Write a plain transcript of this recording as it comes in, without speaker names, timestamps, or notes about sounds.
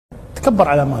تتكبر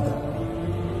على ماذا؟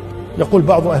 يقول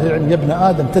بعض أهل العلم: يا ابن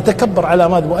آدم تتكبر على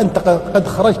ماذا وأنت قد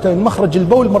خرجت من مخرج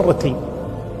البول مرتين،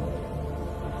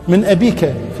 من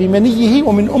أبيك في منيه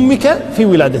ومن أمك في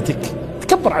ولادتك،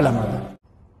 تكبر على ماذا؟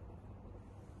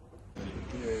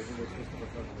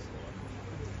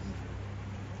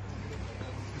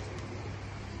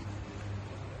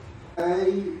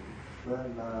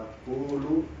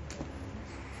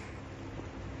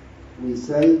 We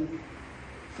say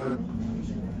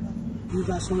you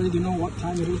guys already know what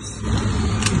time it is.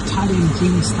 Italian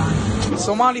drinks time.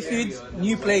 Somali food,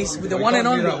 new place with the one and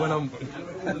only.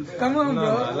 Come on,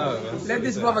 bro. Let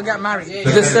this brother get married.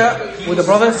 This with the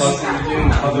brothers.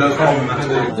 No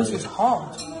problem. This is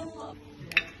hard.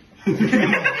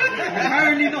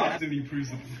 Apparently not.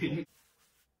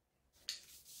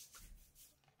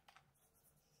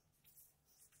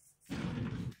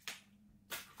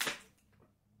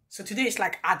 So today is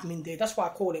like admin day, that's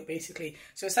what I call it basically.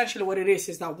 So essentially what it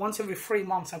is that once every 3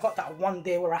 months I got that one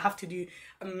day where I have to do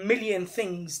a million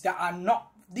things that are not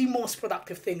the most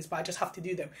productive things, but I just have to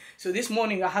do them. So this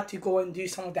morning I had to go and do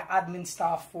some of the admin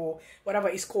stuff for whatever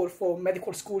it's called for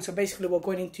medical school. So basically we're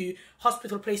going into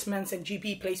hospital placements and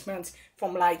GP placements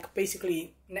from like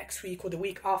basically next week or the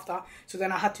week after. So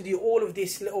then I had to do all of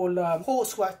this little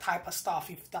coursework type of stuff,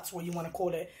 if that's what you want to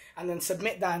call it, and then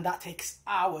submit that, and that takes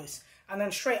hours. And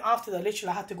then straight after that,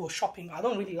 literally I had to go shopping. I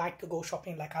don't really like to go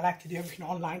shopping, like I like to do everything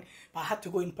online, but I had to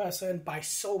go in person, buy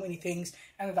so many things,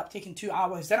 ended up taking 2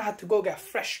 hours. Then I had to go get a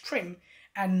fresh trim,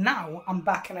 and now I'm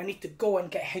back and I need to go and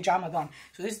get hijamah done.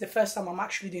 So this is the first time I'm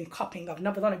actually doing cupping. I've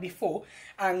never done it before,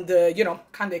 and you know,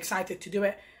 kind of excited to do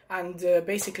it. And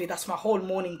basically that's my whole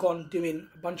morning gone doing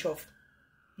a bunch of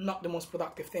not the most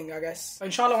productive thing, I guess. But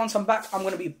inshallah, once I'm back, I'm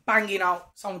going to be banging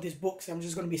out some of these books. I'm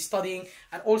just going to be studying.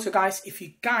 And also, guys, if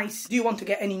you guys do want to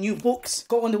get any new books,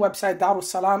 go on the website Darul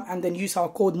Salam and then use our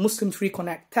code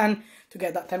Muslims3Connect10 to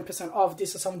get that 10% off.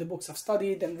 These are some of the books I've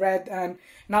studied and read, and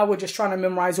now we're just trying to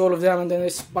memorize all of them. And then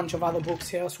there's a bunch of other books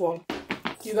here as well.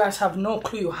 You guys have no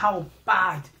clue how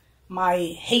bad my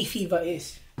hay fever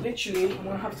is. Literally, I'm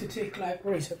going to have to take like,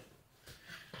 where is it?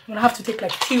 I'm going to have to take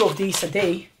like 2 of these a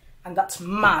day. And that's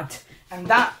mad. And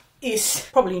that is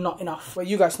probably not enough. But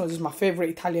you guys know this is my favorite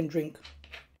Italian drink.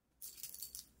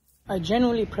 I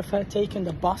generally prefer taking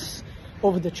the bus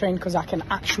over the train because I can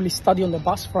actually study on the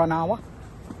bus for an hour.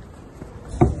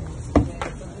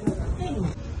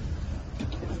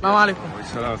 Assalamu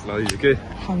alaikum. Okay?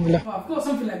 Alhamdulillah. I've got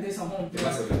something like this at home.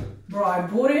 Bro, I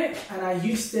bought it and I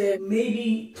used it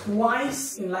maybe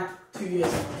twice in like 2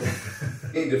 years.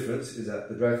 The main difference is that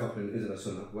the dry cupping isn't a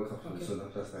sunnah, wet cupping is a sunnah,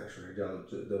 that's the extra hijamah,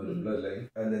 the blood letting.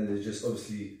 And then there's just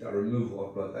obviously that removal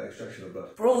of blood, that extraction of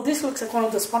blood. Bro, this looks like one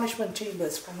of those punishment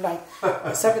chambers from like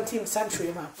the 17th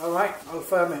century, man. Alright, I'll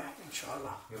firm it,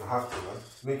 inshallah. You'll have to, man.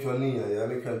 Make your niyyah, yeah?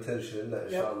 Make your intention that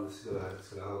inshallah it's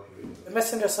gonna help you. Really. The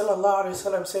Messenger sallallahu alayhi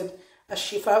wa sallam said,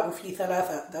 Ash-shifa'u fi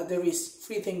thalatha, that there is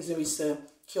 3 things there is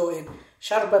cure in.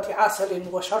 Sharbati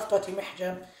asalin wa shartati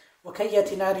mihjam.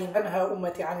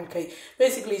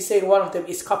 Basically he's saying one of them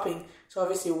is cupping. So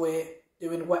obviously we're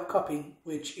doing wet cupping,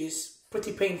 which is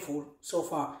pretty painful so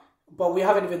far, but we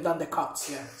haven't even done the cuts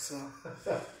yet. So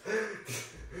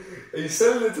are you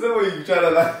selling it to them or are you trying to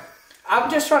like?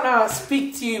 I'm just trying to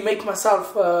speak to you, make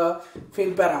myself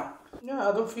feel better. Yeah,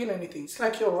 I don't feel anything. It's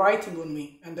like you're writing on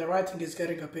me, and the writing is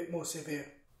getting a bit more severe.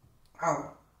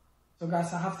 Ow. So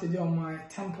guys, I have to do on my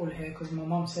temple here because my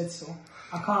mom said so.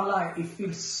 I can't lie, it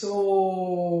feels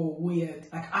so weird.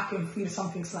 Like I can feel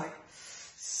something's like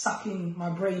sucking my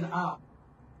brain out.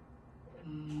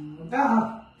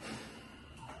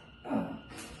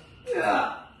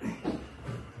 Yeah.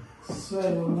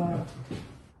 Swear to God.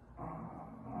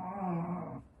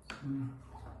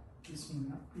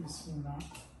 Bismillah.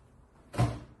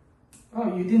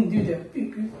 Oh, you didn't do that.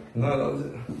 No, that was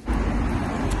it.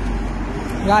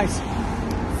 Guys,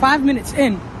 5 minutes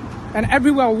in, and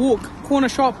everywhere I walk, corner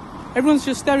shop, everyone's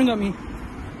just staring at me.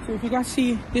 So if you guys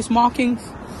see these markings,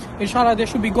 inshallah they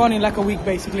should be gone in like a week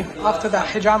basically. After that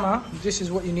hijamah, this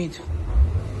is what you need. So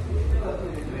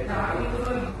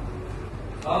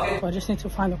I just need to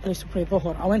find a place to pray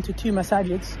dhuhr. I went to 2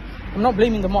 masajids. I'm not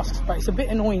blaming the mosques, but it's a bit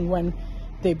annoying when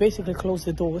they basically close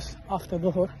the doors after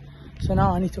dhuhr. So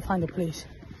now I need to find a place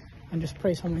and just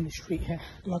pray somewhere in the street here.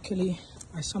 Luckily,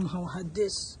 I somehow had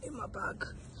this in my bag.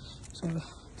 So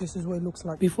this is what it looks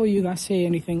like. Before you guys say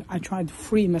anything, I tried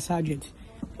 3 masajids.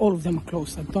 All of them are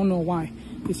closed. I don't know why.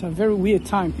 It's a very weird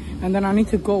time. And then I need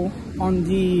to go on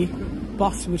the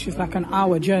bus, which is like an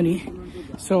hour journey.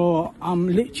 So I'm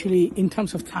literally, in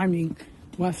terms of timing,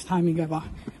 worst timing ever.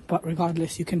 But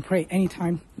regardless, you can pray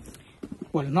anytime.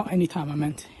 Well, not anytime, I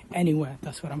meant anywhere.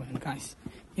 That's what I meant, guys.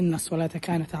 Inna salata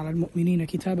kanat ala al-mu'minina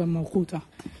kitaban mawquta.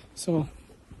 So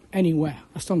anywhere,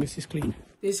 as long as it's clean.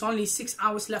 There's only 6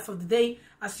 hours left of the day.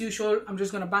 As usual, I'm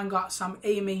just going to bang out some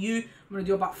AMAU. I'm going to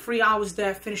do about 3 hours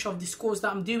there, finish off this course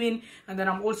that I'm doing. And then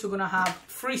I'm also going to have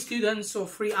 3 students, so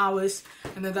 3 hours.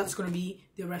 And then that's going to be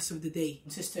the rest of the day.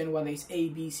 Consistent, whether it's A,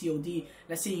 B, C, or D.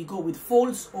 Let's say you go with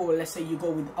false, or let's say you go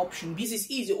with option B. This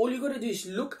is easy. All you got to do is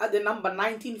look at the number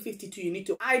 1952. You need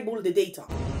to eyeball the data.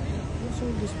 What's all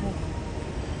this smoke?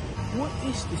 What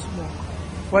is this smoke?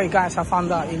 Wait, guys, I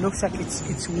found out. It looks like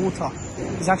it's water.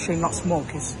 It's actually not smoke.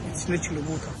 It's literally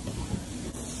water.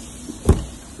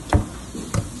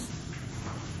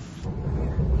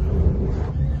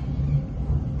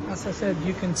 As I said,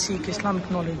 you can seek Islamic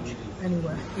knowledge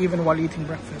anywhere, even while eating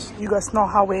breakfast. You guys know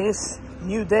how it is.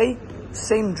 New day,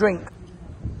 same drink.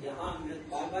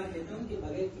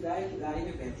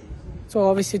 So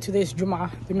obviously today is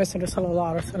Jum'ah. The Messenger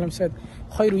ﷺ said,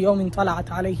 خَيْرُ يَوْمٍ طَلَعَتْ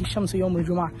عَلَيْهِ الشَّمْسُ يَوْمُ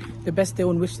الْجُمْعَةِ. The best day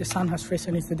on which the sun has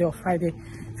risen is the day of Friday.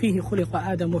 فِيهِ خُلِقَ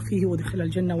آدَمُ وَفِيهِ أُدْخِلَ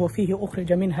الْجَنَّةِ وَفِيهِ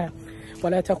أُخْرِجَ مِنْهَا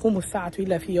وَلَا تَقُومُ السَّاعَةُ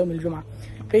إِلَّا فِي يَوْمِ الْجُمْعَةِ.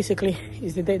 Basically,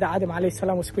 is the day that Adam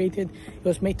ﷺ was created. He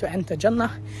was made to enter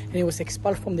Jannah, and he was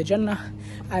expelled from the Jannah.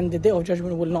 And the day of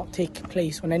judgment will not take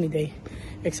place on any day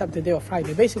except the day of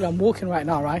Friday. Basically, I'm walking right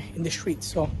now, right, in the streets.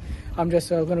 So I'm just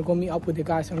going to go meet up with the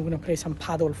guys and I'm going to play some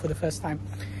paddle for the first time.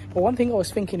 But one thing I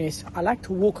was thinking is, I like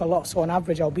to walk a lot, so on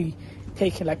average I'll be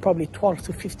taking like probably 12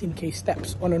 to 15k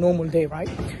steps on a normal day, right?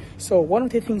 So one of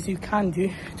the things you can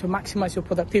do to maximize your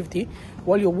productivity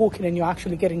while you're walking and you're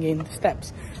actually getting in the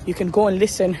steps, you can go and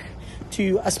listen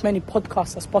to as many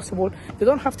podcasts as possible. They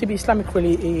don't have to be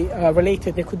Islamically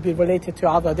related, they could be related to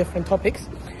other different topics,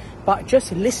 but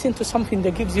just listen to something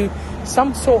that gives you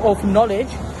some sort of knowledge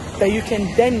that you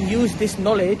can then use this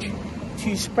knowledge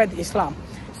to spread Islam.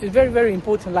 So it's very, very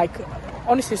important. Like,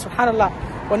 honestly,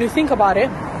 subhanAllah, when you think about it,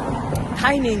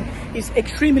 timing is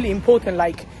extremely important.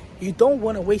 Like, you don't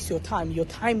want to waste your time. Your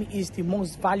time is the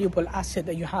most valuable asset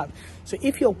that you have. So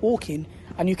if you're walking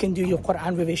and you can do your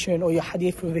Quran revision or your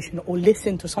Hadith revision or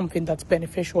listen to something that's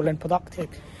beneficial and productive,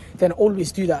 then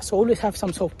always do that. So always have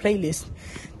some sort of playlist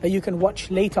that you can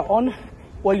watch later on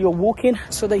while you're walking,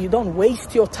 so that you don't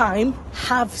waste your time.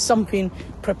 Have something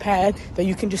prepared that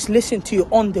you can just listen to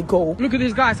on the go. Look at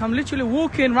these guys. I'm literally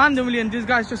walking randomly and these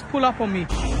guys just pull up on me.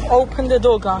 Open the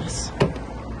door, guys.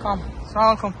 Come.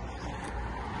 Assalamu alaikum.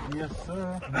 Yes,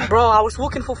 sir. Bro, I was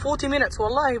walking for 40 minutes.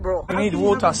 Wallahi, bro. I need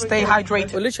water. Stay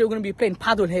hydrated. We're literally going to be playing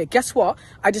paddle here. Guess what?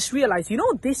 I just realized, you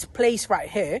know this place right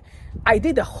here? I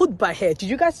did a khutbah here. Did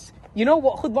you guys... You know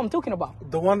what khutbah I'm talking about?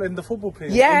 The one in the football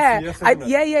pitch. Yeah,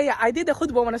 yeah. I did the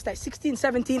khutbah when I was like 16,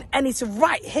 17, and it's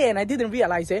right here, and I didn't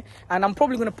realize it. And I'm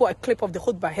probably going to put a clip of the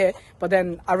khutbah here. But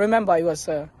then I remember it was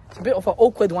a bit of an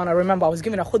awkward one. I remember I was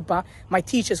giving a khutbah. My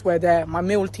teachers were there, my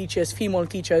male teachers, female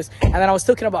teachers. And then I was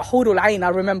talking about Hurul Ain, I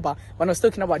remember, when I was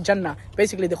talking about Jannah.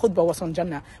 Basically, the khutbah was on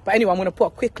Jannah. But anyway, I'm going to put a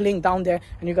quick link down there,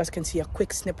 and you guys can see a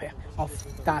quick snippet of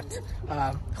that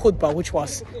khutbah, which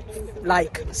was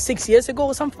like 6 years ago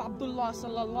or something. Abdullah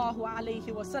sallallahu alayhi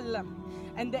wasallam.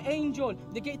 And the angel,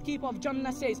 the gatekeeper of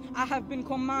Jannah, says, I have been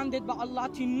commanded by Allah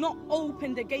to not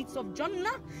open the gates of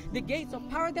Jannah, the gates of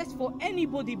paradise, for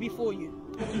anybody before you.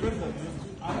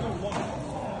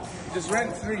 Just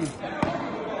rent 3.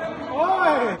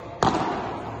 Oh!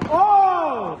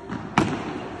 Oh!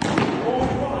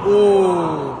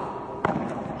 Oh!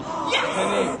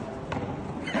 Yes!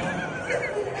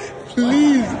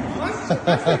 Please!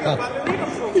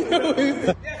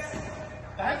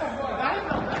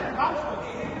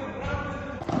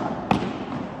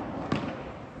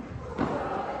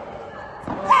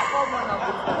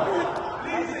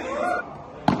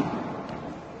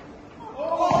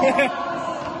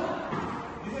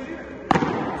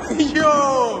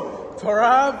 Yo!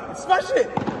 Torab, smash it!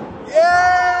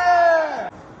 Yeah!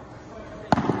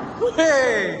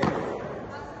 Hey!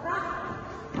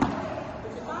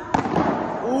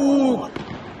 Ooh!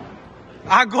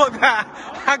 I got that!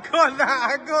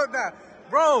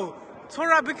 Bro,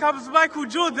 Torab becomes Michael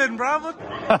Jordan, bro.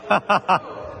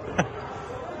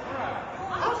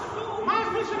 My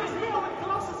vision is here with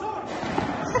Colossus on.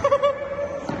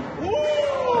 Ooh!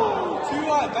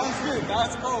 2-1, that was good, that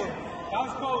was cold.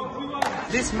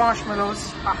 2-1. These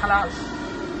marshmallows are halal.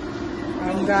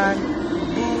 And then...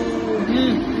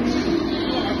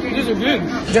 These are good.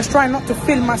 Just try not to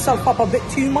fill myself up a bit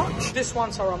too much. These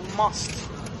ones are a must.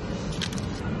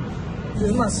 This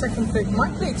is my second plate. My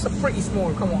plates are pretty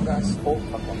small. Come on, guys. Oh,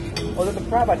 look, the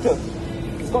crab I took.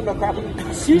 It's got no crab in it.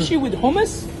 Sushi with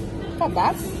hummus? Not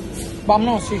bad. But I'm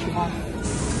not a sushi fan.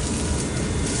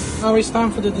 Now it's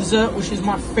time for the dessert, which is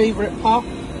my favorite part.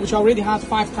 which I already had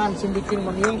 5 times in between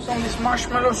my meals. Some of these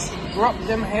marshmallows, drop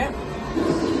them here.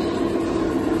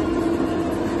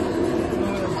 I'm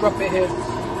gonna drop it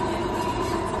here.